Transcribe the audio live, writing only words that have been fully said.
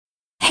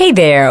Hey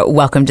there,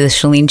 welcome to the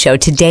Chalene Show.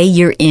 Today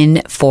you're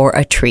in for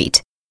a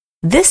treat.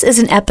 This is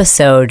an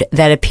episode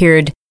that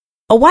appeared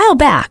a while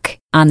back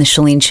on the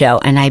Chalene Show,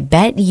 and I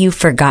bet you've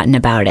forgotten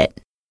about it.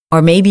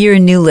 Or maybe you're a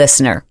new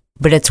listener,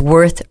 but it's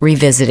worth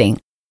revisiting.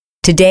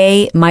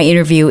 Today, my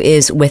interview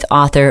is with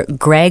author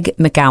Greg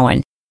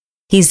McKeown.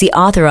 He's the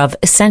author of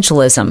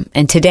Essentialism,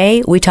 and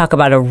today we talk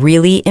about a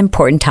really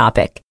important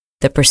topic,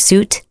 the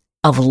pursuit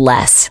of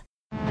less.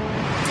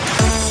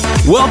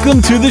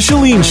 Welcome to The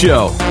Chalene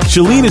Show.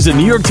 Chalene is a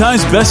New York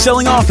Times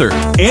bestselling author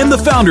and the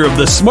founder of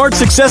the Smart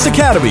Success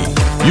Academy.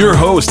 Your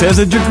host has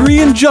a degree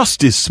in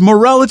justice,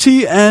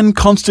 morality, and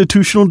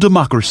constitutional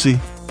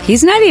democracy.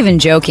 He's not even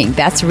joking.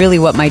 That's really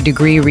what my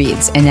degree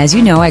reads. And as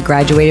you know, I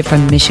graduated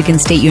from Michigan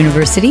State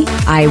University.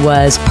 I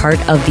was part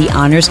of the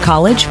Honors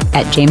College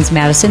at James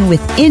Madison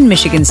within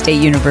Michigan State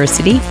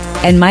University.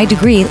 And my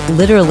degree,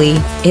 literally,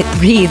 it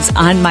reads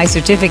on my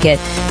certificate,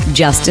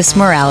 Justice,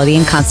 Morality,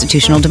 and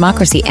Constitutional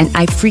Democracy. And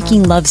I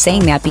freaking love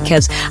saying that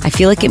because I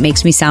feel like it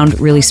makes me sound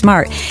really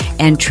smart.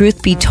 And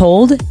truth be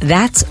told,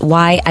 that's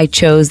why I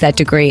chose that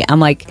degree. I'm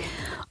like,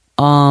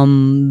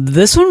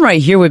 this one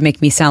right here would make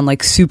me sound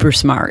like super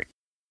smart.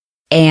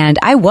 And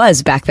I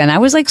was back then. I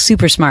was like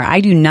super smart.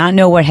 I do not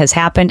know what has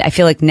happened. I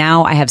feel like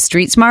now I have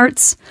street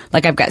smarts,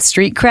 like I've got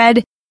street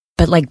cred.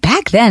 But like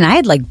back then, I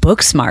had like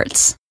book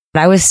smarts.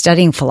 I was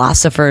studying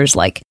philosophers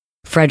like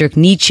Friedrich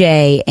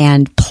Nietzsche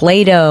and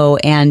Plato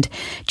and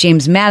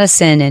James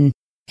Madison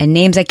and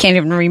names I can't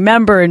even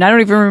remember. And I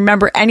don't even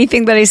remember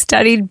anything that I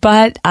studied,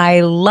 but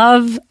I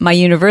love my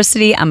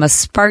university. I'm a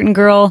Spartan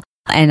girl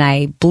and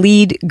I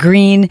bleed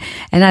green.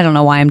 And I don't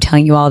know why I'm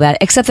telling you all that,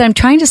 except that I'm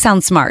trying to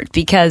sound smart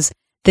because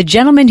the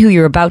gentleman who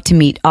you're about to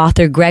meet,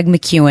 author Greg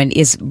McKeown,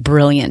 is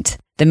brilliant.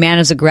 The man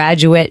is a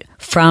graduate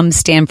from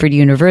Stanford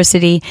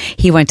University.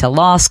 He went to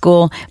law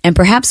school. And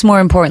perhaps more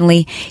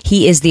importantly,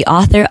 he is the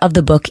author of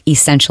the book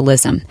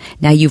Essentialism.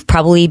 Now, you've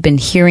probably been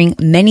hearing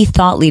many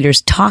thought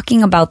leaders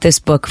talking about this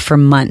book for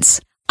months.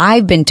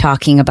 I've been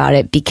talking about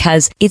it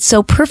because it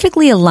so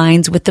perfectly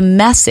aligns with the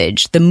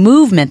message, the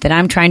movement that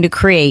I'm trying to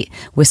create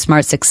with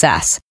Smart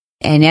Success.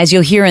 And as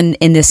you'll hear in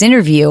this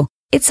interview,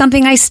 it's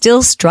something I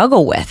still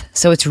struggle with.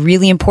 So it's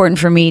really important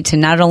for me to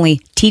not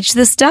only teach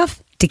this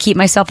stuff, to keep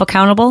myself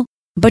accountable,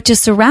 but to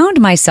surround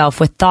myself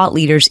with thought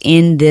leaders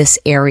in this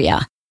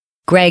area.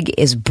 Greg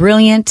is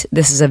brilliant.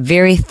 This is a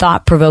very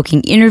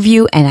thought-provoking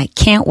interview, and I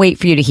can't wait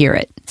for you to hear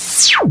it.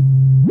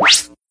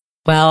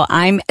 Well,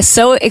 I'm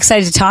so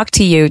excited to talk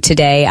to you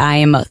today. I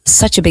am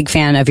such a big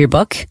fan of your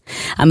book.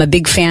 I'm a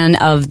big fan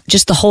of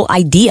just the whole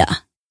idea.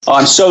 Oh,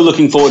 I'm so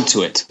looking forward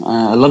to it.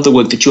 I love the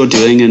work that you're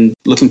doing and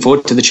looking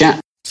forward to the chat.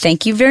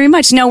 Thank you very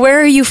much. Now, where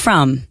are you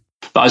from?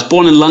 I was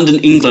born in London,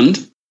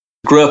 England,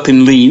 grew up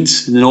in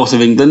Leeds, in the north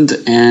of England,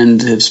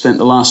 and have spent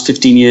the last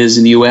 15 years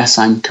in the US.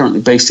 I'm currently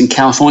based in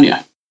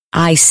California.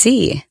 I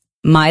see.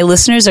 My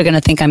listeners are going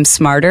to think I'm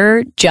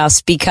smarter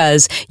just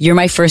because you're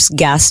my first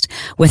guest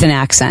with an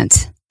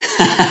accent.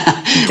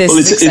 This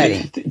is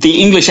exciting.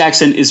 The English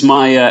accent is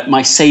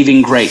my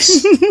saving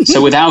grace.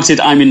 So without it,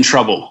 I'm in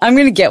trouble. I'm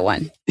going to get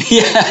one.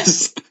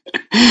 Yes.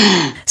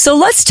 So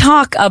let's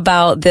talk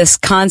about this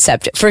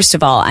concept. First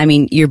of all, I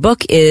mean, your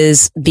book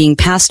is being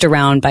passed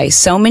around by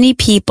so many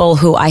people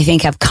who I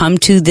think have come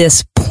to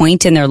this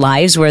point in their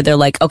lives where they're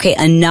like, okay,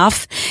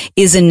 enough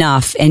is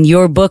enough. And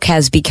your book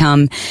has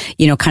become,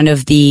 kind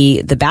of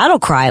the battle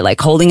cry,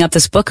 like holding up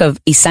this book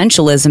of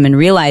essentialism and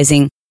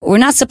realizing we're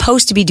not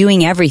supposed to be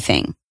doing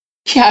everything.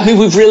 Yeah, I mean,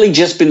 we've really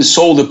just been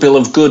sold a bill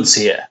of goods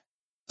here.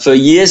 For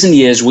years and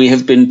years, we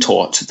have been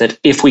taught that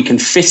if we can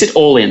fit it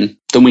all in,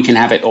 then we can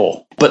have it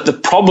all. But the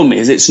problem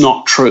is it's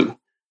not true.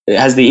 It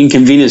has the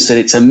inconvenience that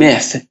it's a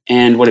myth.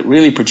 And what it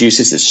really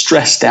produces is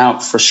stressed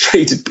out,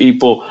 frustrated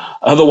people,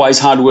 otherwise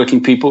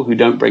hardworking people who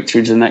don't break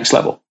through to the next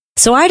level.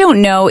 So I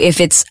don't know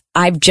if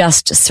I've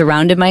just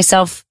surrounded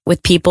myself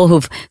with people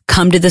who've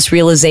come to this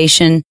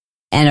realization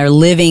and are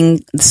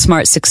living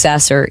smart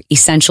success or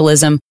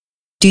essentialism.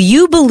 Do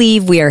you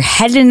believe we are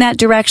headed in that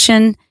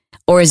direction,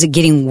 or is it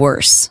getting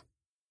worse?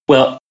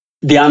 Well,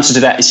 the answer to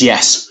that is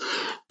yes.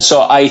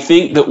 So I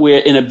think that we're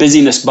in a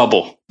busyness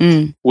bubble,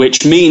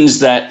 which means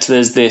that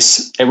there's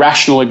this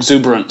irrational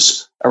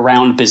exuberance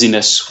around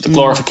busyness, the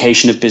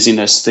glorification of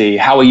busyness, the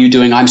how are you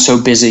doing? I'm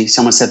so busy.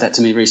 Someone said that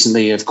to me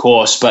recently, of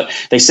course, but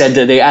they said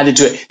that they added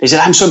to it. They said,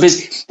 I'm so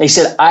busy. They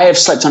said, I have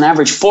slept on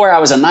average 4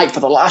 hours a night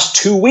for the last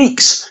 2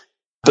 weeks.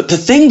 But the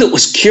thing that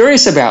was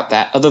curious about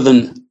that, other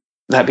than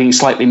that being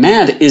slightly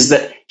mad, is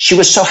that she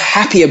was so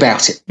happy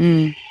about it.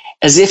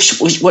 As if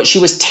what she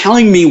was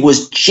telling me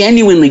was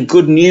genuinely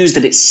good news,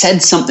 that it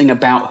said something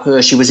about her.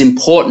 She was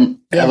important.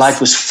 Yes. Her life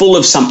was full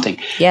of something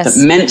that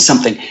meant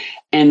something.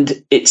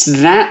 And it's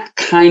that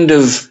kind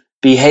of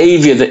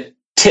behavior that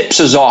tips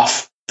us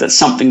off that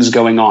something's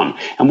going on.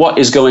 And what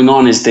is going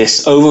on is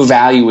this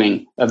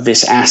overvaluing of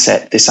this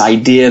asset, this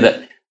idea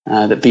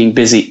that being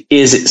busy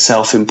is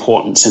itself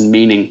importance and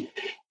meaning.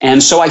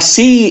 And so I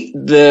see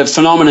the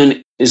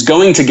phenomenon is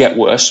going to get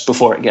worse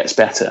before it gets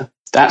better.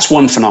 That's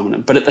one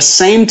phenomenon. But at the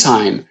same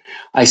time,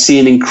 I see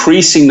an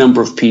increasing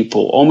number of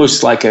people,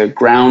 almost like a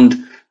ground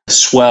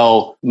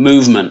swell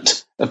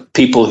movement of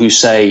people who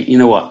say, you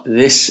know what,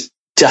 this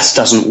just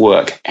doesn't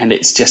work, and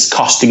it's just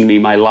costing me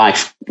my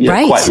life,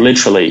 quite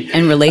literally.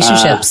 And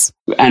relationships.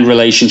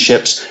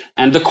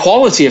 And the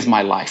quality of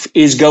my life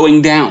is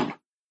going down.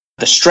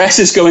 The stress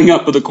is going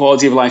up, but the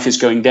quality of life is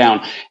going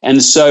down.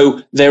 And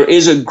so there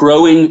is a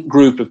growing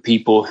group of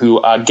people who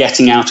are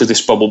getting out of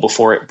this bubble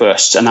before it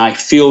bursts. And I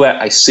feel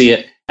that, I see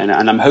it, and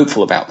I'm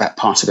hopeful about that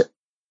part of it.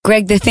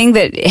 Greg, the thing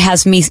that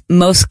has me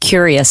most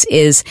curious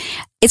is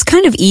it's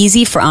kind of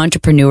easy for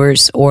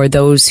entrepreneurs or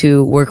those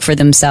who work for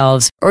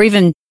themselves or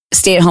even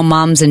stay-at-home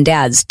moms and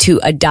dads to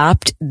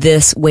adopt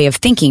this way of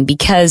thinking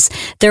because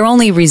their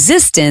only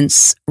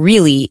resistance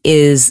really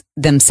is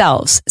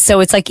themselves. So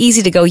it's like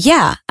easy to go,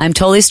 yeah, I'm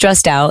totally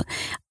stressed out.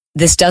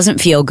 This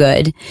doesn't feel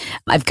good.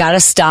 I've got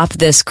to stop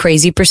this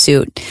crazy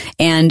pursuit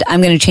and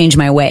I'm going to change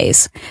my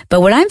ways.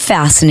 But what I'm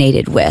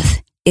fascinated with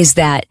is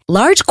that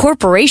large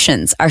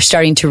corporations are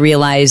starting to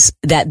realize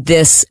that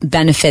this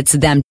benefits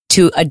them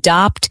to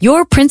adopt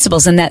your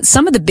principles and that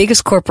some of the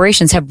biggest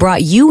corporations have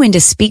brought you in to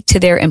speak to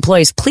their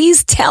employees.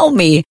 Please tell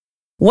me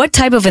what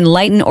type of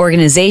enlightened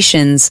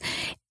organizations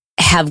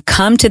have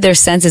come to their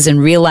senses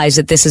and realized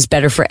that this is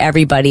better for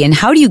everybody, and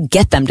how do you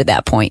get them to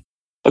that point?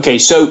 Okay,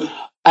 so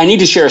I need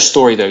to share a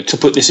story, though, to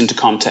put this into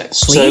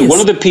context. Please. So one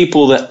of the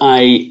people that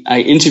I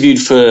interviewed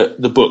for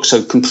the book,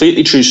 so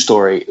completely true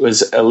story,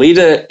 was a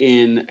leader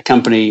in a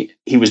company.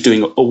 He was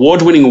doing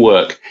award-winning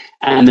work,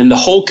 and then the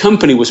whole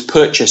company was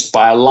purchased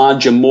by a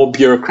larger, more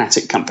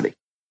bureaucratic company.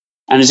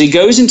 And as he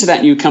goes into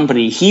that new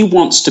company, he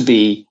wants to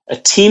be a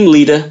team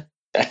leader,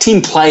 a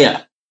team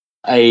player,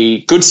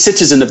 a good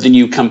citizen of the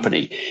new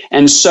company.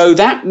 And so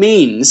that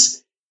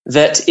means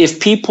that if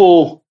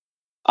people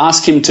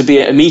ask him to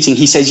be at a meeting,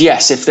 he says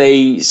yes. If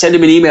they send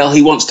him an email,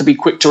 he wants to be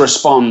quick to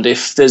respond.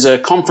 If there's a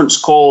conference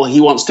call, he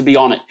wants to be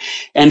on it.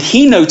 And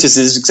he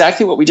notices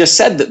exactly what we just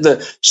said, that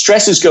the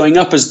stress is going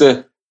up as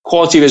the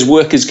quality of his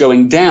work is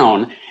going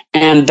down.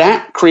 And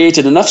that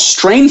created enough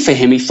strain for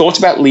him. He thought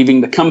about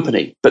leaving the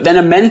company. But then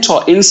a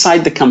mentor inside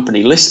the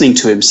company listening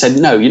to him said,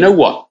 no, you know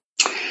what?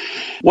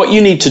 What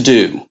you need to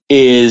do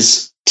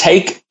is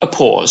take a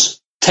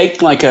pause,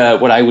 take like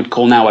what I would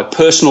call now a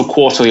personal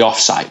quarterly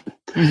offsite.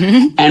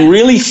 Mm-hmm. And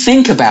really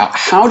think about,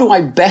 how do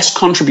I best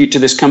contribute to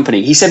this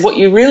company? He said, what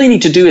you really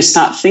need to do is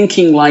start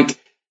thinking like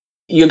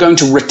you're going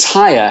to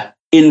retire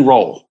in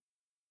role,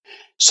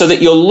 so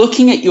that you're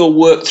looking at your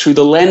work through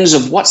the lens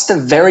of what's the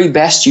very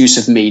best use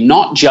of me,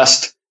 not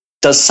just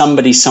does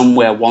somebody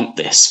somewhere want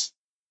this.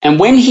 And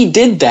when he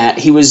did that,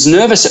 he was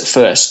nervous at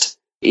first,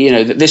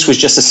 that this was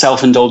just a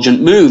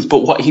self-indulgent move.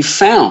 But what he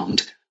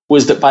found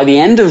was that by the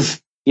end of,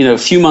 a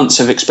few months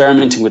of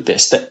experimenting with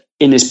this, that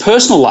in his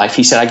personal life,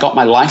 he said, I got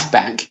my life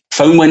back.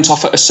 Phone went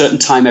off at a certain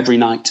time every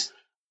night.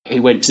 He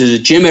went to the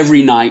gym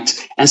every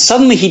night. And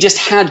suddenly he just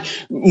had,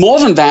 more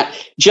than that,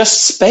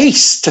 just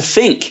space to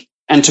think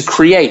and to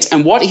create.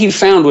 And what he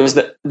found was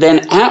that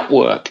then at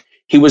work,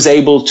 he was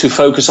able to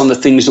focus on the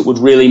things that would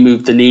really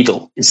move the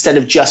needle instead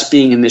of just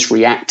being in this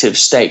reactive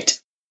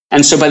state.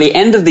 And so by the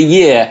end of the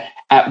year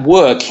at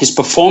work, his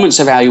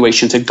performance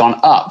evaluations had gone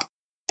up.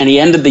 And he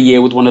ended the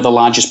year with one of the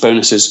largest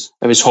bonuses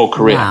of his whole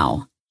career.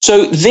 Wow.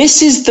 So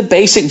this is the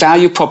basic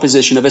value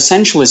proposition of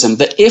essentialism,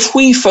 that if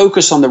we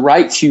focus on the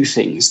right few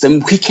things,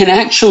 then we can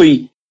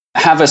actually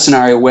have a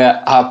scenario where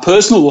our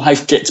personal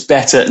life gets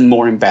better and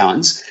more in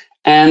balance,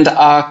 and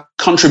our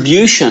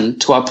contribution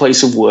to our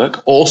place of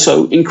work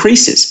also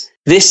increases.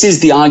 This is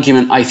the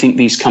argument I think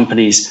these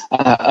companies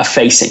are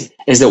facing,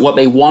 is that what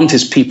they want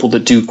is people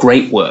that do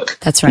great work.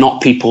 That's right.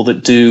 Not people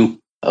that do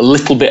a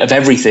little bit of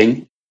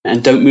everything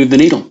and don't move the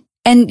needle.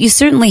 And you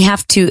certainly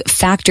have to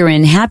factor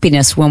in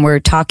happiness when we're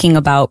talking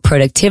about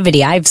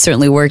productivity. I've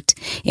certainly worked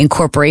in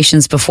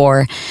corporations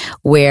before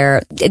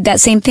where that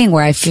same thing,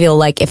 where I feel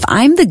like if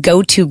I'm the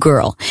go-to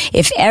girl,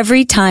 if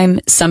every time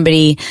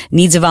somebody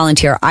needs a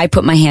volunteer, I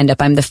put my hand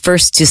up, I'm the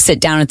first to sit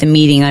down at the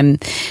meeting, I'm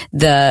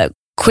the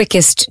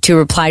quickest to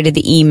reply to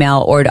the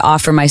email or to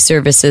offer my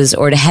services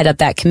or to head up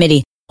that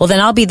committee, well, then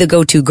I'll be the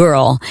go-to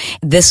girl.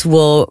 This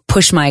will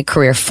push my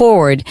career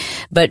forward.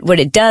 But what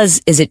it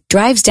does is it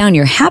drives down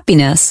your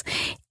happiness.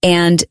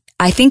 And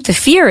I think the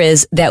fear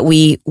is that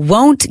we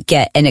won't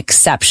get an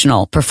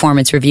exceptional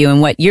performance review.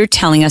 And what you're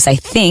telling us, I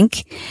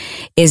think,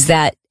 is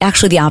that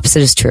actually the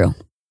opposite is true.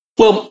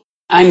 Well,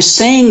 I'm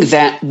saying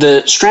that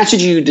the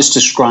strategy you just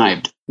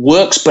described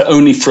works, but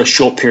only for a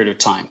short period of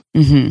time.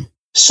 Mm-hmm.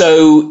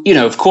 So,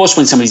 of course,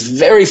 when somebody's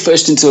very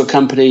first into a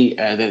company,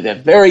 they're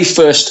very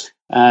first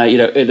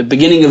at the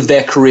beginning of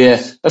their career,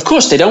 of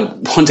course, they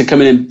don't want to come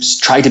in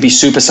and try to be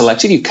super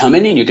selective. You come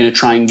in and you're going to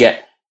try and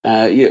get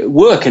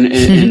work and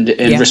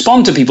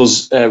respond to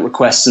people's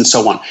requests and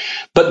so on.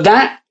 But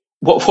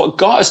what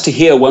got us to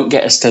here won't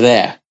get us to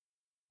there.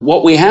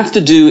 What we have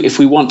to do if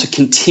we want to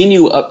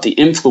continue up the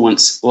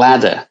influence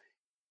ladder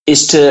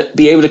is to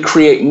be able to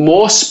create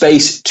more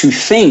space to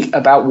think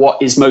about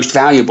what is most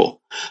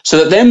valuable. So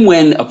that then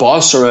when a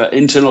boss or an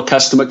internal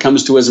customer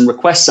comes to us and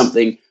requests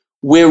something,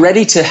 we're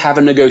ready to have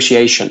a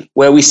negotiation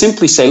where we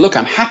simply say, look,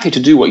 I'm happy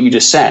to do what you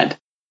just said,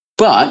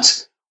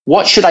 but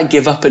what should I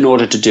give up in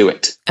order to do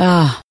it?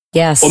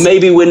 Yes. Or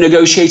maybe we're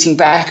negotiating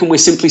back and we're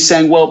simply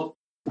saying, well,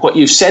 what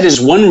you've said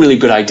is one really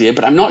good idea,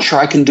 but I'm not sure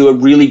I can do a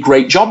really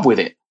great job with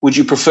it. Would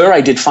you prefer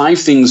I did 5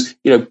 things,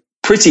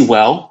 pretty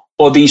well,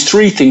 or these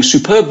 3 things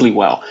superbly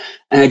well?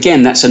 And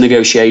again, that's a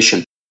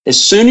negotiation.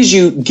 As soon as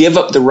you give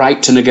up the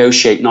right to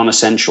negotiate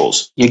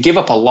non-essentials, you give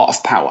up a lot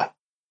of power.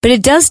 But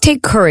it does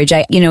take courage.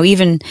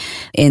 Even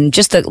in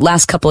just the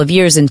last couple of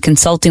years in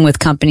consulting with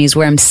companies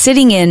where I'm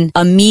sitting in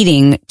a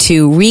meeting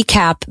to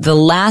recap the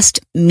last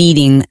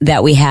meeting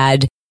that we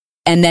had,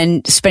 and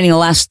then spending the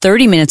last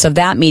 30 minutes of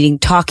that meeting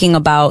talking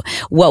about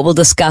what we'll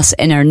discuss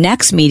in our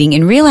next meeting,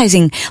 and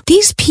realizing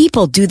these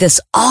people do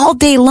this all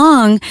day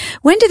long.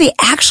 When do they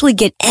actually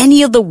get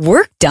any of the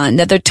work done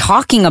that they're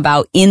talking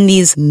about in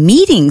these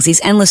meetings,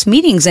 these endless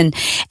meetings? And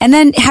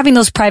then having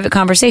those private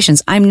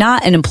conversations. I'm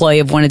not an employee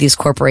of one of these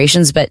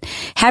corporations, but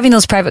having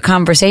those private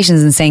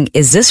conversations and saying,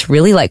 is this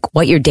really like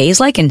what your day is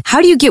like? And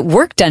how do you get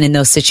work done in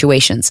those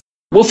situations?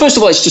 Well, first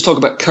of all, let's just talk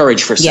about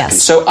courage for a second.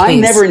 Yes, so please. I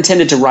never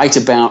intended to write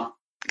about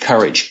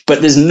courage,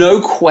 but there's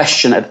no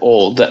question at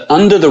all that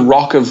under the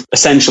rock of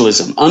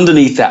essentialism,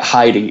 underneath that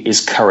hiding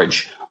is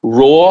courage,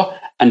 raw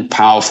and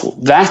powerful.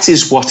 That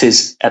is what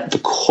is at the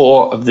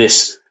core of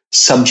this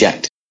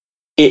subject.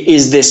 It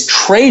is this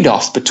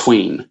trade-off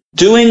between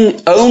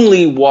doing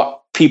only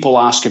what people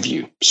ask of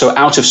you, so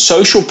out of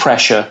social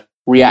pressure,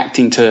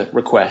 reacting to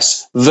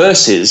requests,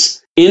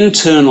 versus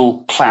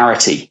internal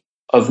clarity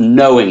of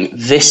knowing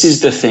this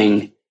is the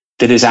thing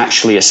that is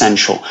actually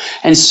essential.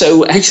 And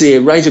so actually I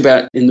write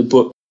about in the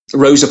book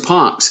Rosa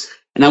Parks.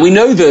 And now we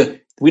know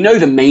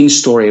the main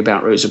story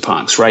about Rosa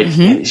Parks, right?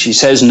 Mm-hmm. She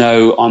says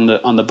no on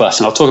the bus,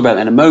 and I'll talk about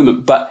that in a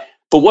moment. But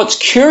what's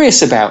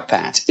curious about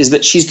that is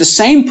that she's the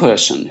same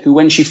person who,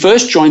 when she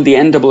first joined the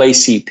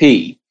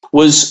NAACP,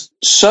 was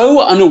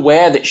so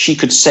unaware that she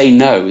could say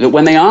no, that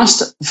when they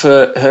asked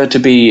for her to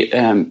be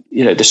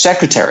the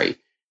secretary,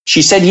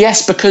 she said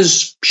yes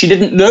because she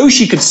didn't know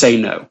she could say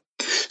no.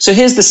 So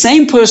here's the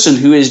same person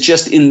who is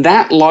just in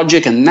that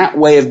logic and that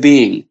way of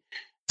being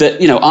that,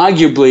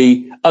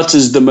 arguably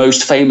utters the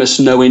most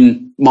famous no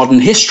in modern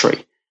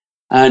history.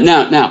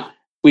 Now,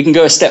 we can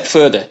go a step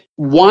further.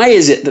 Why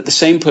is it that the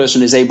same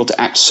person is able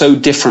to act so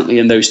differently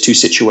in those two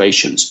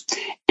situations?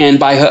 And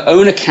by her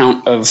own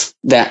account of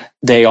that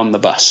day on the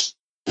bus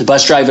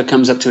driver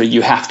comes up to her,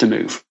 you have to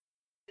move.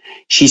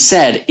 She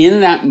said in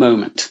that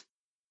moment,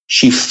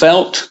 she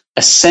felt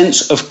a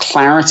sense of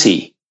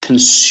clarity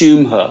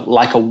consume her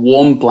like a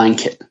warm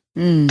blanket,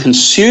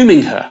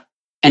 consuming her.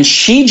 And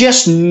she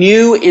just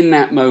knew in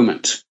that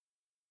moment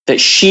that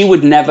she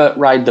would never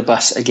ride the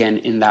bus again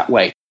in that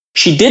way.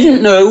 She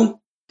didn't know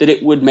that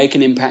it would make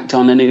an impact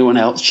on anyone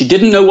else. She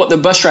didn't know what the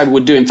bus driver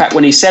would do. In fact,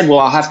 when he said, well,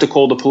 I'll have to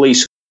call the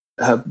police,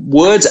 her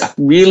words are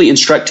really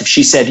instructive.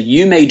 She said,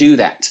 you may do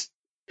that.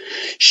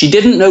 She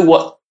didn't know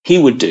what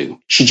he would do.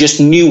 She just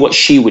knew what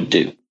she would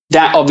do.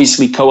 That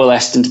obviously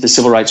coalesced into the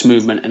civil rights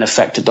movement and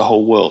affected the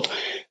whole world.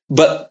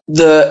 But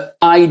the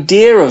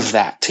idea of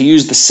that, to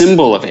use the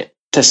symbol of it,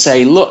 to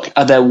say, look,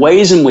 are there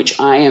ways in which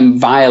I am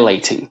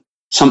violating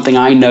something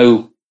I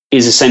know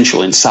is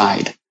essential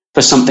inside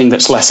for something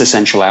that's less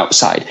essential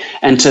outside?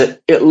 And to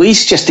at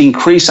least just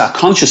increase our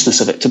consciousness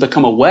of it, to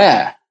become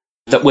aware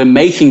that we're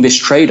making this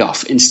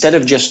trade-off instead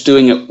of just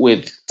doing it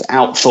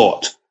without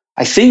thought.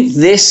 I think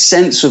this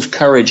sense of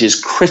courage is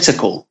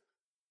critical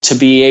to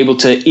be able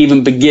to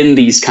even begin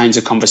these kinds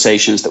of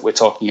conversations that we're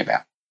talking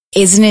about.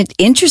 Isn't it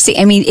interesting?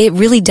 I mean, it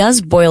really does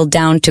boil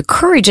down to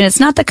courage, and it's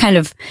not the kind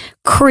of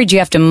courage you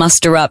have to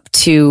muster up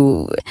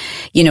to,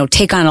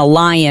 take on a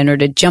lion or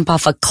to jump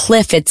off a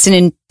cliff. It's an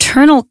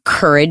internal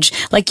courage.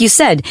 Like you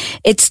said,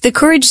 it's the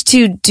courage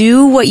to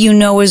do what you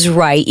know is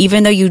right,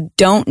 even though you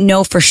don't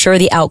know for sure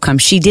the outcome.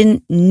 She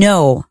didn't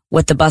know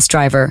what the bus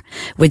driver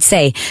would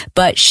say,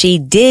 but she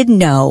did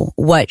know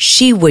what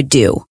she would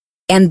do.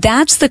 And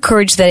that's the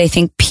courage that I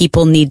think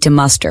people need to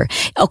muster.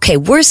 Okay,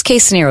 worst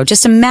case scenario.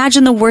 Just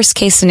imagine the worst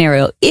case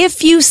scenario.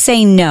 If you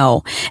say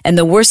no and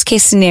the worst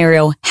case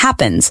scenario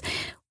happens,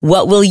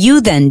 what will you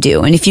then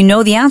do? And if you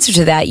know the answer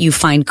to that, you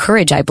find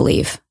courage, I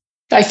believe.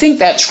 I think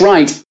that's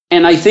right.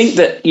 And I think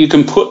that you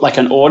can put like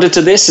an order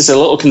to this. It's a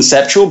little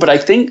conceptual, but I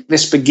think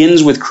this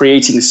begins with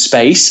creating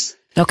space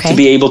to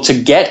be able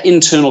to get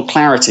internal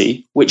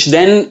clarity, which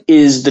then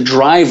is the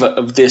driver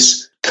of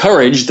this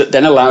courage that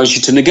then allows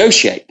you to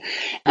negotiate.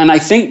 And I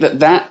think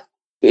that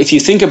if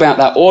you think about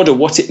that order,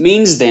 what it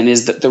means then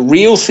is that the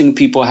real thing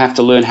people have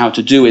to learn how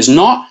to do is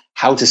not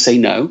how to say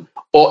no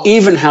or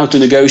even how to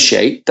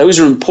negotiate. Those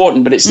are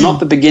important, but it's not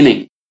the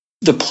beginning.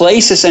 The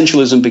place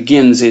essentialism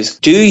begins is,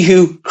 do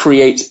you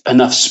create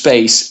enough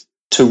space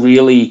to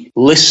really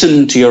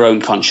listen to your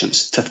own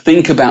conscience, to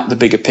think about the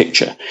bigger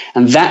picture?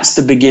 And that's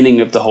the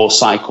beginning of the whole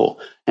cycle.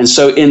 And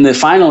so in the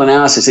final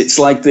analysis, it's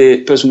like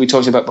the person we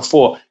talked about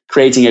before,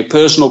 creating a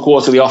personal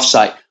quarterly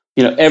offsite,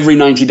 every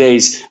 90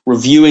 days,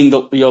 reviewing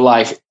your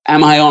life.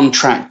 Am I on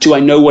track? Do I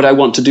know what I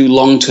want to do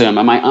long term?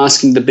 Am I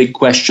asking the big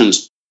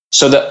questions?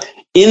 So that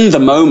in the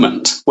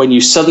moment, when you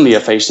suddenly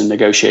are faced in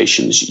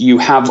negotiations, you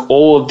have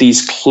all of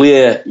these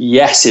clear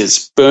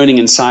yeses burning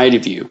inside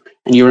of you,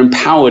 and you're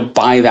empowered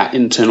by that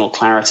internal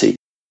clarity.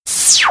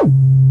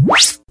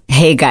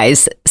 Hey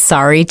guys,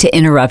 sorry to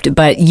interrupt,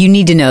 but you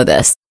need to know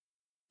this.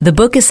 The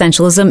book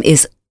Essentialism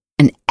is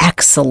an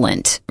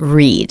excellent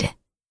read.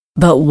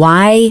 But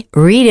why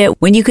read it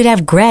when you could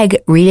have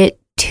Greg read it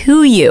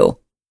to you?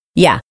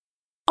 Yeah.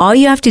 All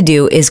you have to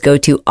do is go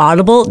to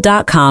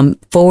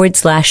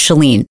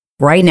audible.com/Chalene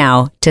right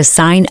now to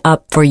sign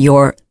up for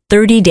your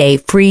 30-day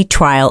free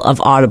trial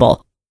of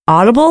Audible.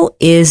 Audible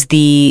is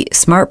the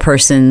smart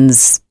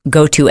person's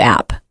go-to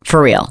app,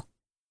 for real.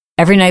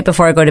 Every night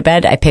before I go to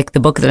bed, I pick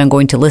the book that I'm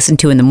going to listen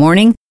to in the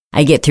morning.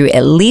 I get through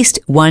at least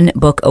one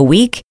book a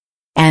week.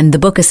 And the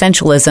book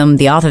Essentialism,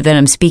 the author that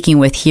I'm speaking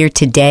with here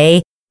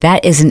today,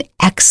 that is an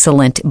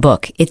excellent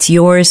book. It's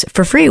yours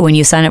for free when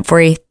you sign up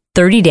for a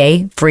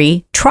 30-day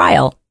free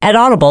trial at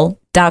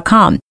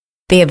audible.com.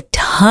 They have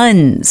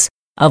tons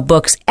of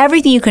books,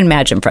 everything you can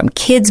imagine, from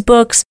kids'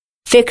 books,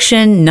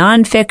 fiction,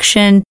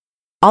 nonfiction.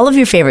 All of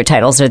your favorite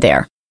titles are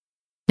there.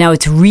 Now,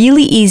 it's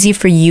really easy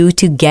for you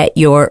to get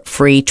your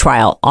free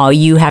trial. All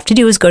you have to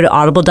do is go to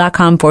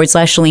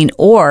audible.com/Chalene,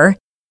 or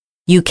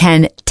you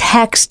can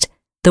text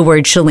the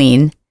word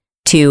Chalene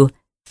to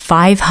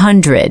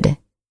 500.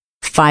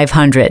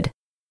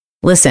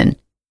 Listen,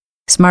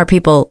 smart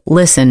people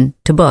listen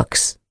to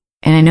books,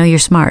 and I know you're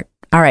smart.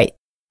 All right,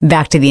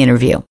 back to the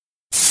interview.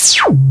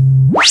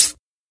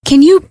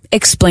 Can you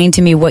explain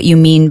to me what you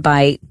mean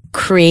by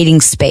creating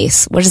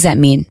space? What does that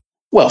mean?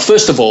 Well,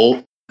 first of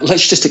all,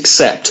 let's just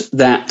accept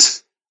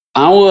that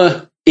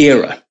our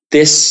era,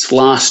 this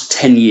last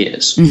 10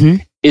 years,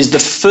 is the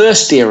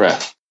first era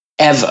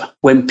ever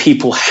when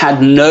people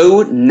had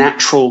no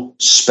natural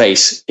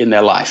space in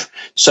their life.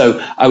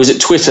 So I was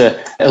at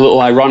Twitter, a little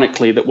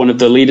ironically, that one of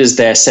the leaders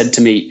there said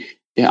to me,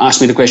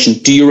 asked me the question,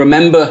 do you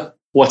remember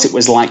what it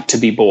was like to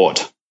be bored?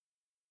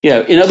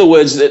 In other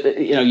words,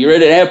 you're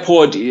at an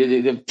airport,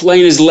 the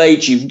plane is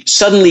late,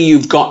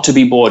 you've got to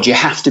be bored. You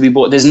have to be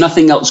bored. There's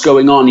nothing else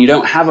going on. You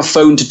don't have a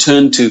phone to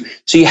turn to.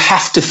 So you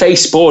have to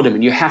face boredom,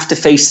 and you have to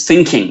face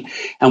thinking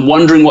and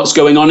wondering what's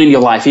going on in your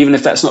life, even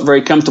if that's not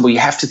very comfortable. You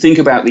have to think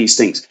about these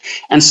things.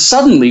 And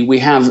suddenly we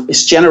have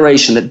this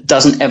generation that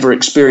doesn't ever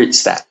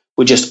experience that.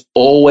 We're just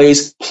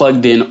always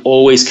plugged in,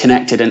 always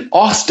connected, and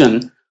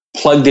often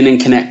plugged in and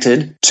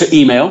connected to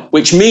email,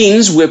 which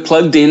means we're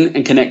plugged in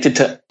and connected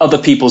to other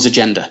people's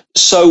agenda.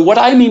 So what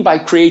I mean by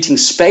creating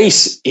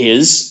space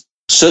is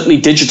certainly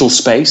digital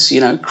space,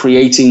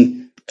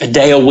 creating a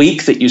day a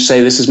week that you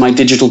say, this is my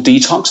digital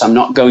detox. I'm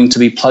not going to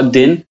be plugged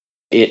in.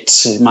 It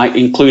might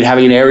include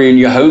having an area in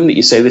your home that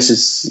you say, this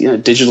is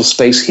digital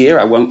space here.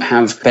 I won't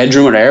have a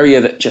bedroom or an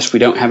area that we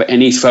don't have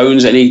any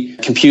phones, any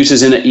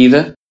computers in it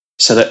either,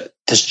 so that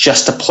there's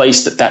just a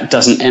place that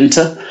doesn't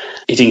enter.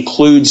 It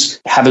includes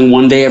having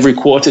one day every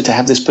quarter to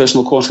have this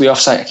personal quarterly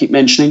offsite I keep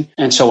mentioning,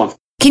 and so on.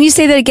 Can you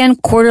say that again?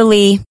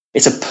 Quarterly?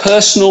 It's a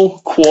personal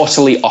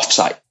quarterly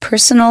offsite.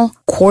 Personal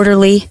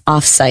quarterly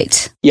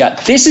offsite. Yeah,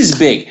 this is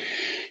big.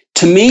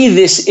 To me,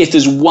 if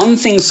there's one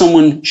thing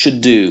someone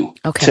should do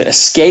to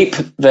escape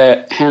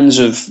the hands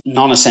of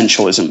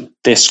non-essentialism,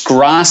 this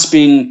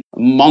grasping,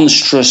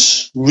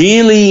 monstrous,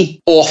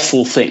 really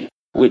awful thing,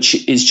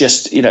 which is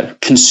just,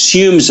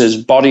 consumes us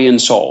body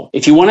and soul.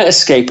 If you want to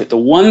escape it, the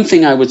one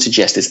thing I would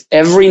suggest is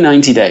every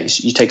 90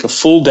 days, you take a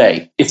full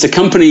day. If the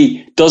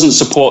company doesn't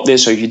support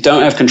this, or if you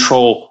don't have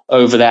control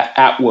over that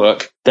at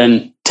work,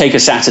 then take a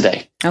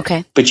Saturday.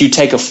 Okay. But you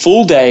take a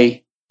full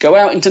day, go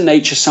out into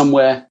nature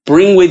somewhere,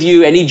 bring with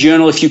you any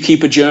journal if you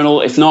keep a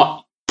journal. If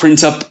not,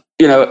 print up,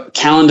 a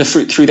calendar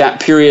through that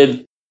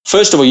period.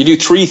 First of all, you do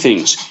three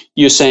things.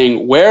 You're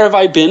saying, where have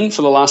I been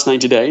for the last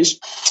 90 days?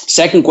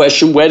 Second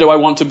question, where do I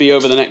want to be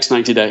over the next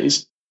 90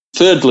 days?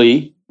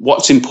 Thirdly,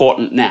 what's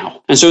important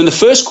now? And so in the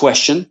first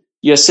question,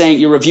 you're saying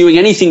you're reviewing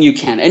anything you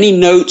can, any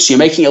notes, you're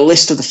making a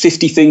list of the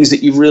 50 things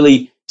that you've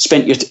really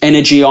spent your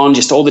energy on,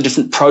 just all the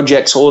different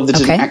projects, all of the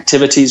different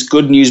activities,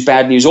 good news,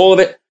 bad news, all of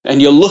it.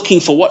 And you're looking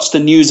for what's the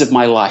news of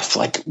my life?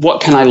 Like, what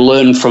can I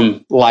learn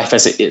from life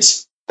as it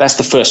is? That's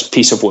the first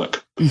piece of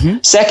work.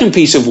 Second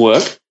piece of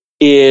work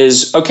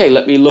is,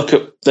 let me look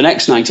at the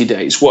next 90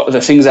 days. What are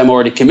the things I'm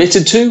already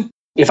committed to?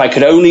 If I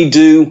could only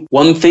do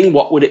one thing,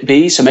 what would it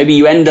be? So maybe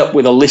you end up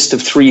with a list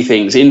of 3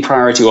 things in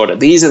priority order.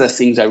 These are the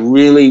things I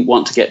really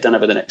want to get done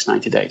over the next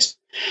 90 days.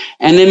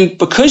 And then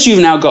because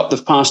you've now got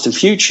the past and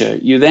future,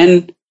 you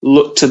then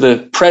look to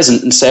the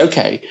present and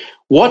say,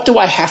 what do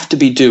I have to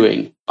be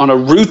doing on a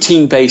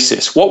routine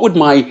basis? What would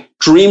my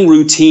dream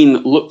routine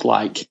look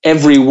like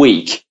every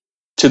week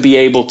to be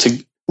able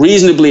to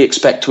reasonably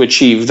expect to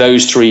achieve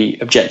those 3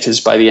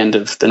 objectives by the end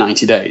of the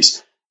 90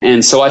 days?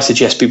 And so I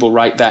suggest people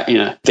write that,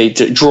 they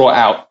draw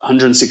out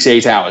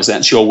 168 hours,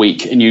 that's your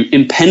week. And you,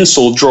 in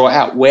pencil, draw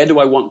out, where do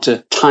I want to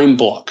time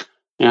block?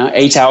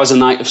 8 hours a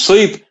night of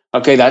sleep.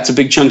 Okay, that's a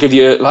big chunk of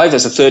your life.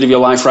 That's a third of your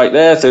life right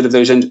there, a third of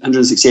those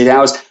 168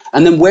 hours.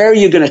 And then where are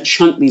you going to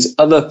chunk these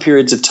other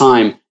periods of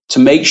time to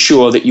make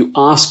sure that you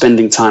are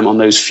spending time on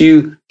those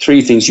 3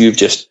 things you've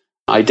just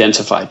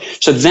identified.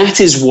 So that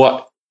is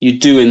what you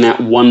do in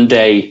that 1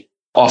 day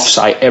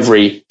offsite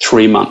every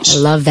 3 months. I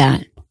love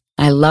that.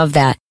 I love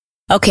that.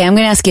 Okay, I'm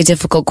going to ask you a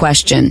difficult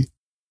question.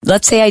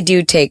 Let's say I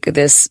do take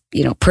this,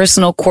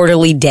 personal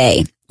quarterly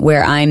day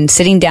where I'm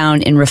sitting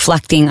down and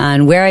reflecting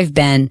on where I've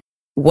been,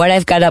 what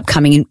I've got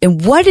upcoming,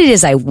 and what it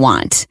is I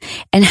want.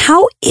 And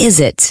how is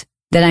it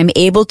that I'm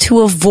able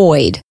to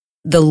avoid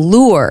the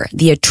lure,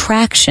 the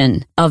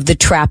attraction of the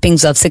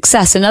trappings of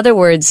success? In other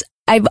words,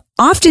 I've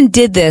often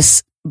did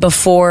this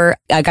before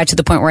I got to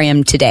the point where I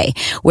am today,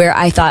 where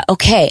I thought,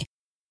 okay,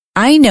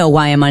 I know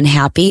why I'm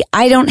unhappy.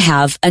 I don't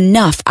have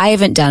enough. I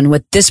haven't done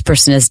what this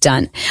person has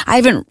done. I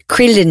haven't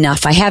created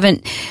enough. I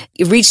haven't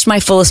reached my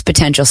fullest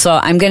potential. So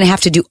I'm going to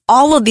have to do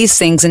all of these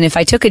things. And if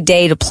I took a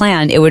day to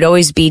plan, it would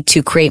always be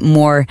to create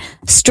more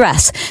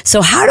stress.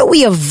 So how do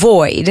we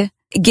avoid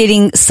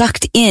getting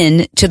sucked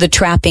in to the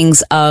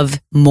trappings of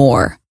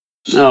more?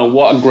 Oh,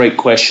 what a great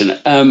question.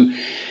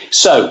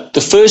 So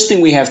the first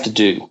thing we have to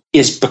do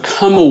is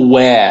become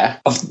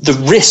aware of the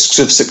risks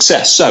of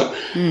success. So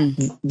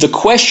the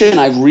question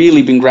I've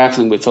really been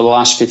grappling with for the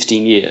last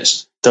 15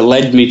 years that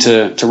led me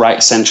to write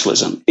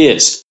Essentialism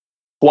is,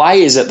 why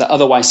is it that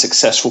otherwise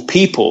successful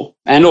people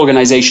and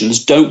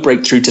organizations don't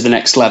break through to the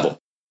next level?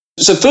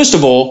 So first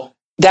of all,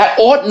 that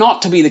ought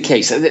not to be the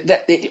case.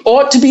 That it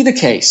ought to be the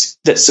case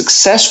that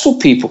successful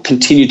people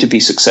continue to be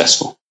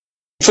successful.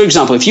 For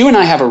example, if you and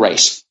I have a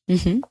race,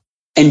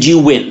 and you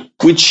win,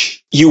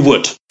 which you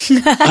would.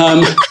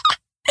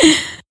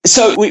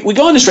 So we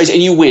go on this race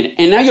and you win,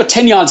 and now you're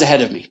 10 yards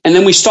ahead of me. And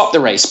then we stop the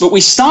race, but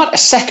we start a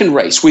second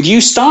race with you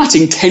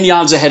starting 10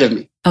 yards ahead of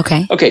me.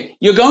 Okay,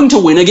 you're going to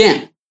win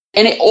again.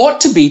 And it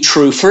ought to be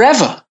true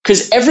forever,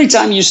 because every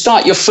time you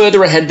start, you're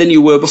further ahead than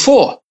you were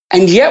before.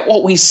 And yet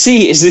what we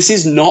see is this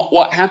is not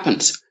what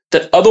happens,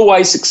 that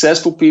otherwise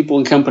successful people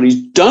and companies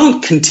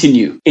don't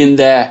continue in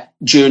their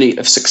journey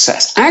of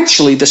success.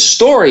 Actually, the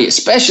story,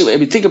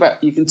 especially, think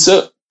about, you can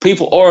say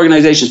people or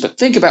organizations, but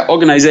think about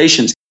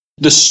organizations.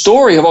 The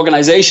story of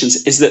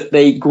organizations is that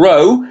they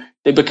grow,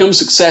 they become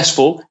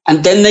successful,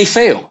 and then they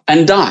fail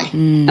and die.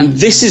 And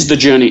this is the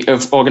journey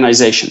of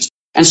organizations.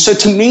 And so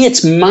to me,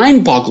 it's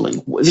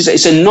mind-boggling.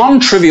 It's a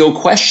non-trivial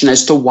question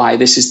as to why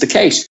this is the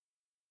case.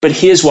 But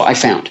here's what I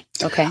found.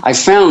 I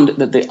found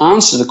that the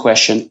answer to the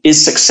question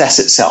is success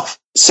itself.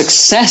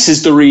 Success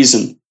is the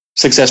reason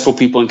successful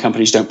people and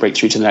companies don't break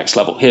through to the next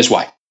level. Here's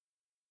why.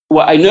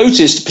 What I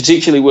noticed,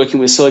 particularly working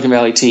with Silicon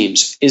Valley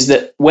teams, is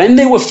that when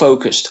they were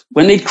focused,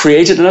 when they'd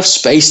created enough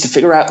space to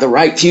figure out the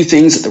right few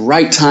things at the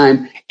right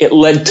time, it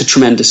led to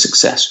tremendous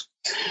success.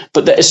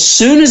 But that as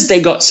soon as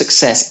they got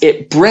success,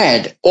 it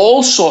bred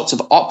all sorts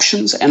of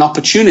options and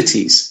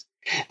opportunities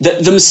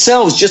that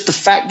themselves, just the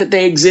fact that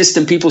they exist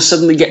and people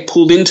suddenly get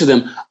pulled into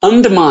them,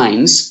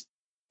 undermines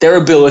their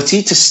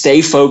ability to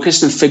stay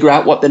focused and figure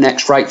out what the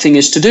next right thing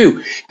is to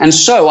do. And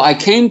so I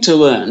came to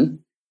learn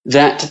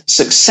that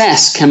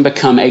success can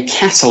become a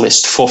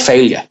catalyst for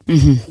failure,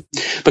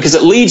 because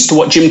it leads to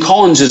what Jim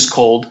Collins has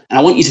called, and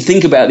I want you to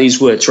think about these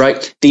words,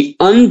 right? The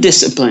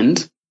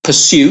undisciplined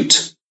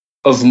pursuit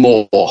of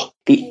more.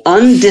 The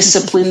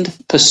undisciplined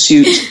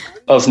pursuit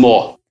of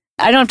more.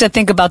 I don't have to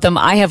think about them.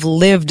 I have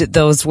lived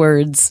those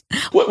words.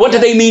 What do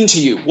they mean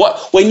to you?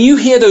 When you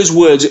hear those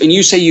words and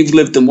you say you've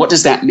lived them, what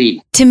does that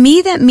mean? To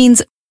me, that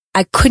means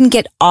I couldn't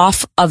get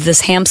off of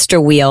this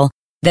hamster wheel,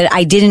 that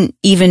I didn't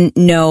even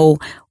know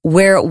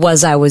where it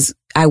was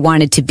I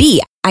wanted to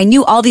be. I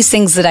knew all these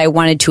things that I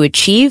wanted to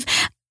achieve.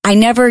 I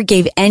never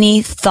gave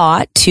any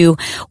thought to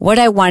what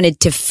I wanted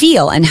to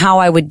feel and how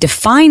I would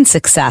define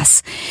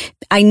success.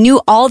 I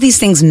knew all these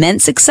things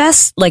meant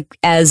success, like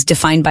as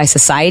defined by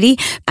society.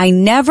 I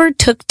never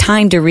took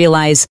time to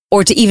realize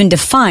or to even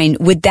define,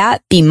 would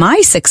that be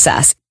my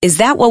success? Is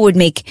that what would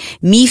make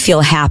me feel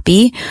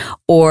happy,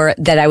 or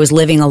that I was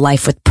living a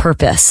life with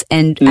purpose?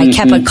 And I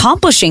kept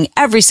accomplishing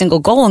every single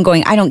goal and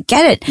going, I don't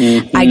get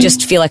it. I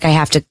just feel like I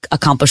have to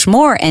accomplish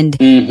more, and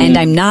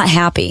I'm not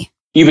happy.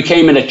 You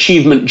became an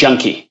achievement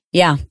junkie.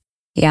 Yeah.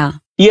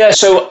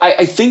 So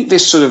I think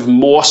this sort of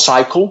more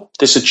cycle,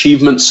 this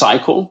achievement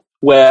cycle,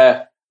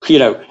 where,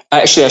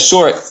 actually I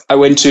saw it. I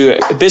went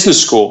to a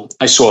business school.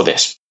 I saw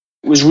this.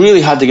 It was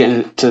really hard to get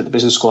into the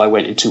business school I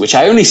went into, which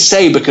I only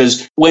say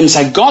because once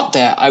I got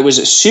there, I was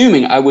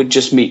assuming I would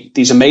just meet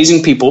these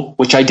amazing people,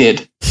 which I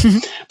did.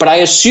 But I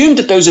assumed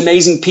that those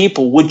amazing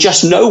people would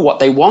just know what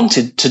they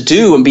wanted to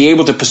do and be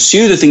able to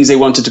pursue the things they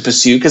wanted to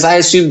pursue, because I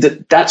assumed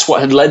that that's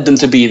what had led them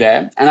to be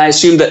there. And I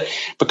assumed that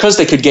because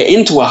they could get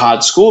into a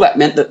hard school, that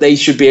meant that they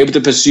should be able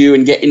to pursue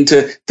and get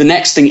into the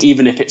next thing,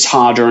 even if it's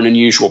harder and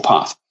unusual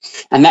path.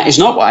 And that is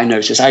not what I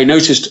noticed. I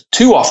noticed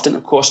too often,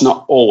 of course,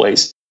 not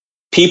always,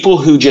 people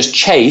who just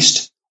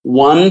chased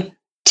one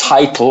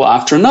title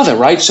after another,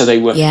 right? So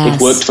they'd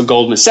worked for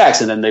Goldman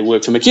Sachs, and then they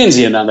worked for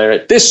McKinsey, and now they're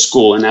at this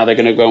school, and now they're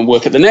going to go and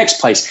work at the next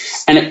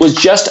place. And it was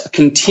just a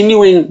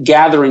continuing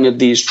gathering of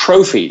these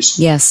trophies,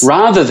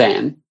 rather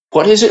than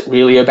what is it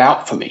really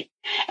about for me?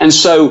 And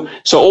so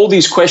all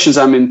these questions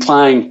I'm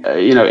implying,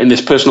 in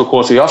this personal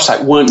quarterly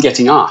offsite weren't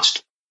getting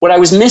asked. What I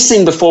was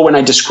missing before when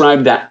I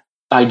described that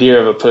idea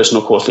of a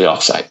personal quarterly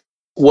offsite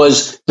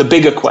was the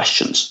bigger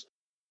questions.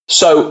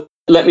 So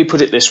let me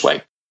put it this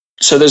way.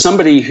 So there's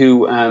somebody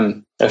who,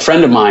 a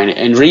friend of mine,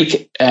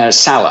 Enrique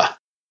Sala,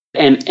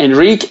 and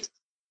Enrique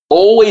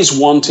always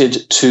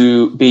wanted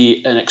to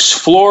be an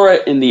explorer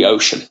in the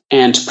ocean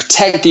and to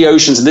protect the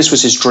oceans, and this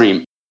was his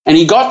dream. And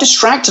he got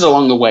distracted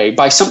along the way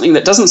by something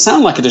that doesn't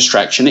sound like a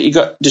distraction. He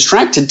got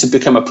distracted to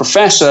become a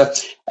professor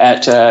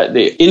at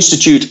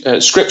the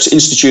Scripps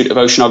Institute of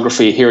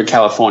Oceanography here in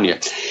California.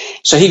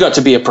 So he got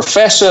to be a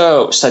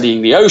professor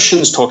studying the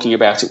oceans, talking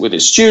about it with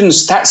his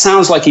students. That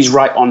sounds like he's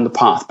right on the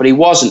path, but he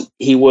wasn't.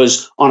 He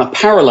was on a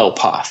parallel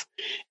path.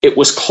 It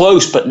was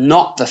close, but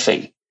not the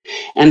thing.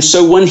 And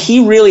so when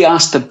he really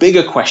asked the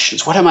bigger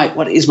questions, what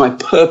is my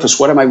purpose?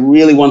 What am I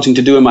really wanting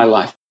to do in my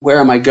life? Where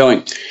am I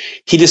going?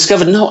 He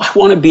discovered, no, I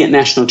want to be at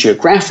National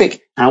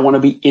Geographic and I want to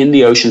be in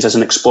the oceans as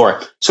an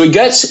explorer. So he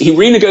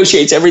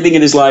renegotiates everything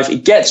in his life. He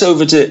gets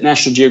over to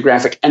National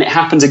Geographic and it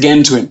happens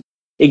again to him.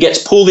 He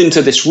gets pulled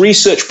into this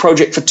research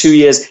project for 2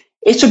 years.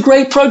 It's a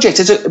great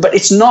project, but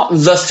it's not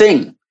the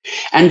thing.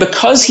 And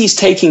because he's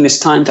taking this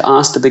time to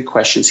ask the big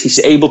questions, he's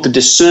able to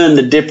discern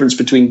the difference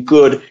between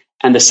good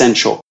and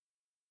essential.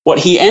 What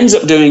he ends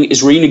up doing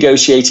is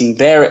renegotiating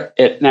there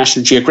at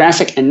National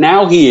Geographic, and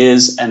now he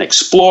is an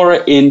explorer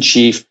in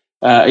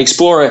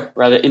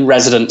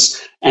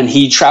residence, and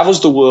he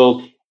travels the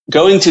world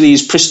going to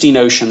these pristine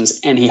oceans,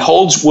 and he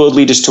holds world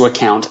leaders to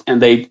account,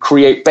 and they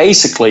create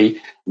basically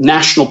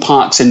national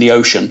parks in the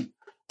ocean,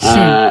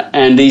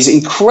 and these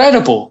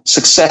incredible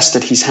success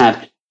that he's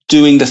had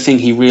doing the thing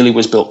he really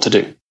was built to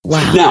do.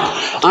 Wow.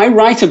 Now, I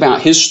write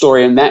about his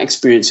story and that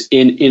experience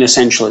in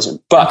Essentialism,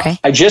 but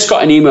I just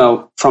got an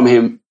email from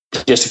him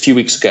just a few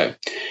weeks ago.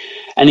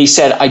 And he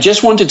said, I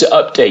just wanted to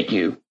update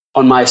you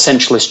on my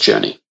essentialist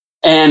journey.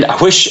 And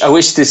I wish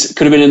this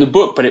could have been in the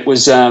book, but it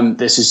was,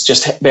 this has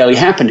just barely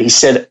happened. He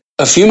said,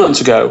 a few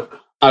months ago,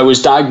 I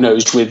was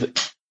diagnosed with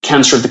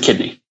cancer of the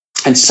kidney.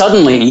 And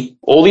suddenly,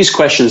 all these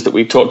questions that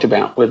we've talked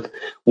about with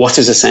what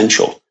is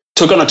essential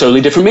took on a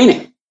totally different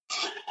meaning.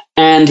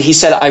 And he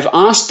said, I've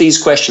asked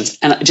these questions,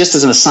 and just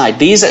as an aside,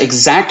 these are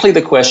exactly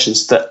the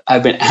questions that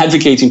I've been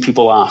advocating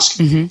people ask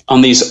in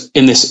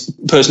this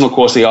personal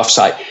quarterly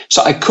offsite.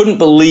 So I couldn't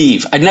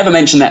believe, I'd never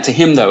mentioned that to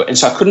him though, and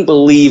so I couldn't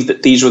believe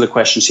that these were the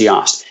questions he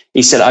asked.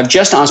 He said, I've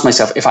just asked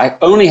myself, if I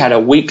only had a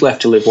week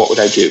left to live, what would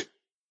I do?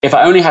 If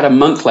I only had a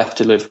month left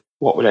to live,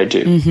 what would I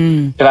do?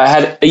 If I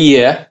had a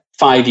year,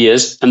 5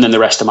 years, and then the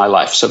rest of my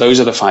life. So those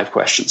are the 5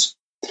 questions.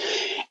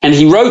 And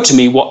he wrote to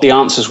me what the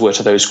answers were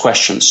to those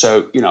questions.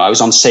 So, I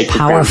was on sacred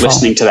ground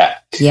listening to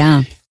that.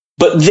 Yeah.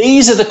 But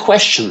these are the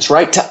questions,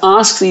 right? To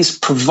ask these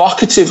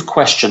provocative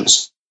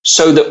questions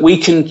so that we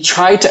can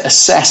try to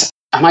assess,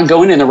 am I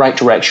going in the right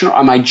direction or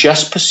am I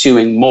just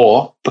pursuing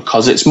more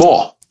because it's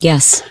more?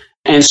 Yes.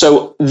 And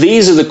so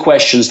these are the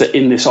questions that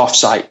in this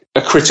offsite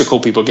are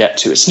critical people get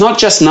to. It's not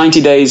just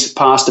 90 days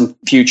past and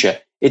future.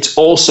 It's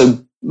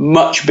also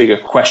much bigger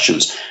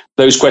questions.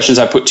 Those questions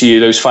I put to you,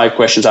 those 5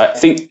 questions, I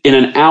think in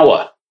an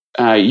hour,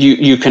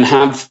 you can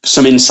have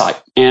some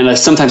insight. And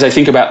sometimes I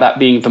think about that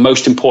being the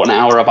most important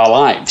hour of our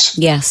lives.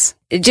 Yes.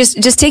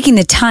 Just taking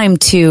the time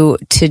to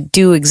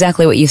do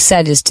exactly what you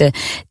said is to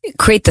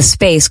create the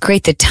space,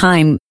 create the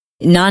time,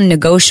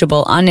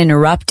 non-negotiable,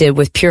 uninterrupted,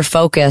 with pure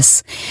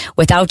focus,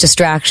 without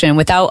distraction,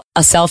 without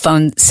a cell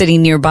phone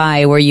sitting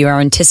nearby where you are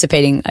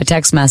anticipating a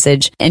text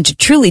message. And to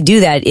truly do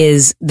that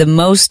is the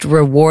most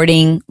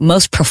rewarding,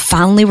 most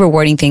profoundly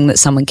rewarding thing that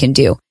someone can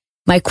do.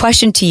 My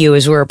question to you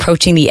as we're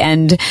approaching the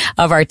end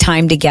of our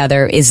time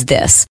together is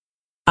this.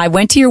 I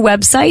went to your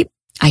website,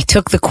 I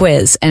took the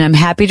quiz, and I'm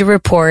happy to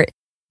report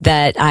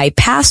that I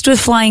passed with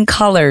flying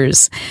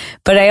colors.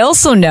 But I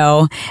also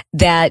know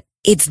that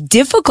it's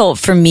difficult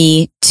for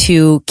me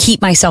to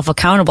keep myself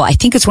accountable. I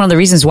think it's one of the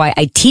reasons why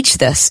I teach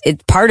this.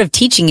 Part of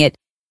teaching it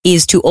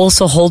is to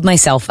also hold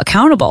myself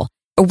accountable.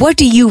 What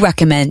do you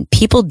recommend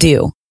people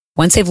do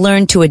once they've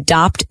learned to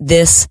adopt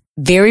this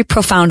very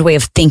profound way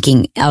of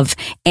thinking, of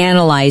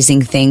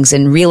analyzing things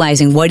and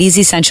realizing what is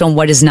essential and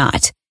what is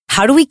not?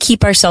 How do we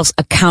keep ourselves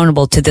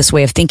accountable to this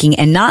way of thinking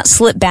and not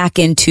slip back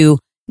into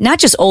not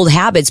just old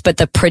habits, but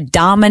the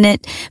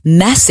predominant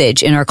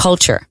message in our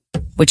culture,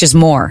 which is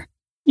more?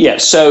 Yeah,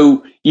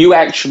 so you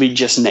actually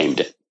just named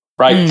it,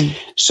 right?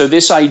 So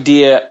this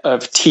idea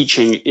of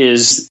teaching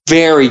is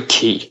very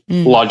key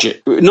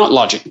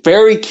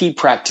very key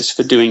practice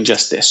for doing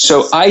just this.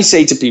 So I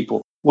say to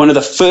people, one of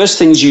the first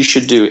things you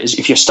should do is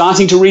if you're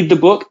starting to read the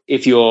book,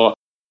 if you're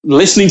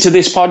listening to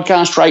this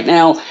podcast right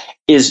now,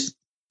 is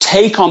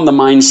take on the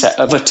mindset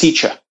of a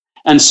teacher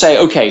and say,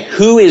 okay,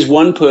 who is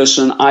one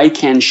person I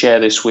can share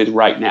this with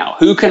right now?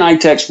 Who can I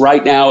text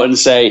right now and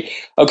say,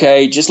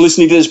 okay, just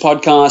listening to this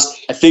podcast,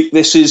 I think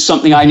this is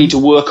something I need to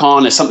work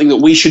on. It's something that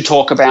we should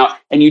talk about.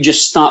 And you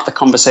just start the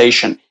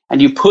conversation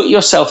and you put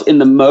yourself in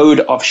the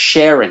mode of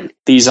sharing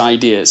these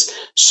ideas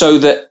so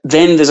that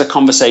then there's a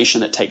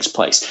conversation that takes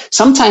place.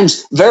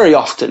 Sometimes, very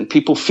often,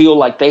 people feel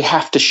like they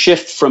have to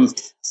shift from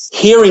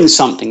hearing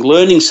something,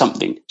 learning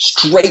something,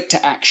 straight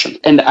to action.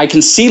 And I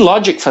can see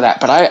logic for that,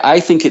 but I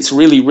think it's a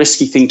really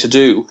risky thing to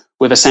do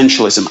with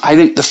essentialism. I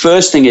think the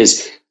first thing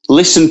is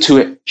listen to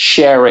it,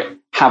 share it,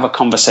 have a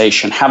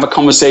conversation. Have a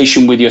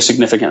conversation with your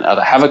significant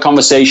other. Have a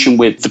conversation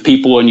with the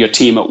people on your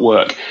team at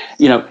work.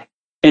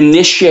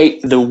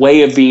 Initiate the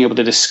way of being able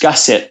to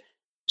discuss it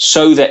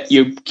so that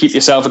you keep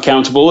yourself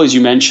accountable, as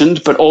you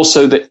mentioned, but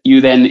also that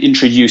you then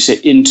introduce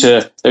it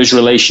into those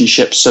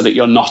relationships so that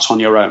you're not on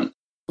your own.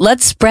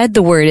 Let's spread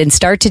the word and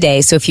start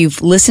today. So if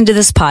you've listened to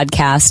this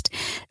podcast,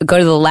 go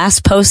to the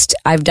last post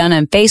I've done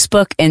on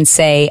Facebook and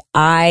say,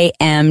 I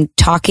am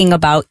talking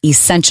about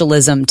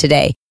essentialism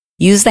today.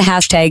 Use the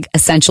hashtag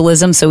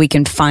essentialism so we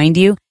can find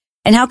you.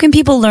 And how can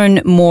people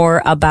learn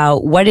more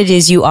about what it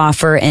is you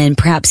offer and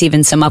perhaps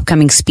even some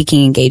upcoming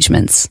speaking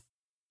engagements?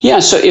 Yeah,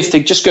 so if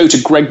they just go to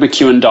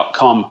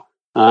gregmckeown.com,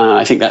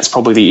 I think that's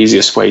probably the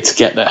easiest way to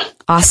get there.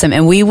 Awesome.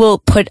 And we will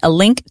put a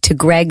link to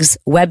Greg's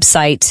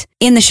website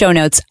in the show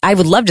notes. I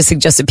would love to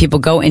suggest that people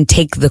go and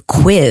take the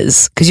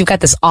quiz because you've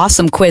got this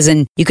awesome quiz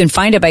and you can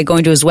find it by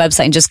going to his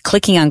website and just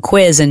clicking on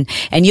quiz and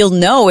you'll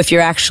know if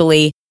you're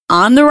actually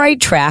on the right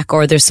track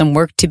or there's some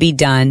work to be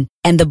done.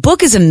 And the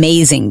book is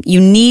amazing. You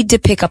need to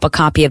pick up a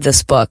copy of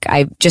this book.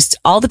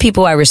 All the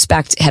people I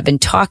respect have been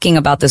talking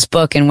about this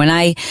book. And when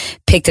I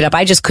picked it up,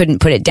 I just couldn't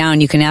put it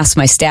down. You can ask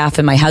my staff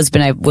and my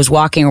husband. I was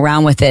walking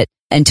around with it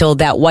until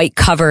that white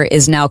cover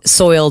is now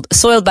soiled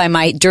by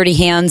my dirty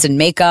hands and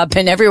makeup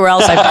and everywhere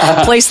else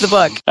I've placed the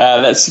book.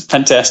 That's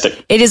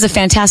fantastic. It is a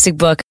fantastic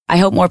book. I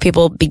hope more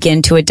people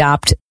begin to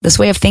adopt this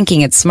way of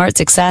thinking. It's smart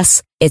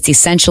success. It's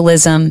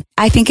essentialism.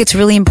 I think it's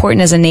really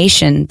important as a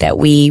nation that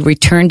we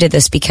return to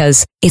this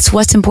because it's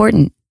what's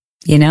important,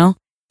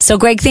 So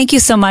Greg, thank you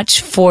so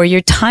much for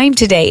your time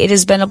today. It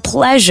has been a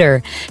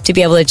pleasure to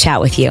be able to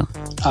chat with you.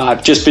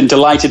 I've just been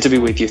delighted to be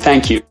with you.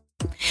 Thank you.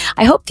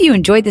 I hope that you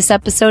enjoyed this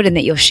episode and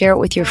that you'll share it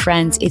with your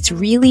friends. It's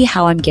really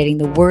how I'm getting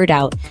the word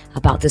out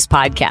about this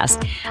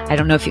podcast. I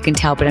don't know if you can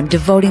tell, but I'm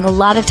devoting a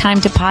lot of time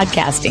to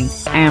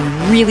podcasting. I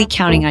am really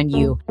counting on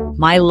you,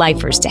 my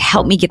lifers, to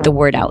help me get the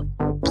word out.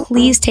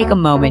 Please take a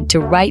moment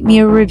to write me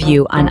a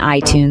review on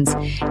iTunes.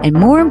 And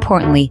more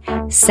importantly,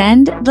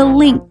 send the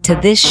link to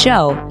this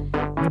show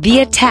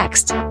via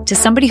text to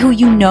somebody who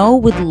you know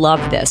would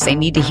love this. They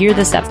need to hear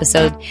this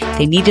episode.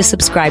 They need to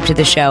subscribe to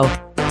the show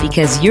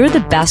because you're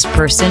the best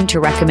person to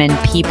recommend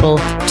people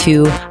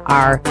to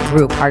our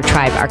group, our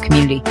tribe, our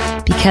community,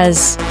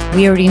 because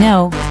we already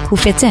know who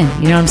fits in.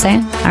 You know what I'm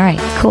saying? All right,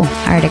 cool.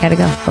 All right, I got to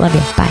go. I love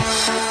you.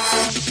 Bye.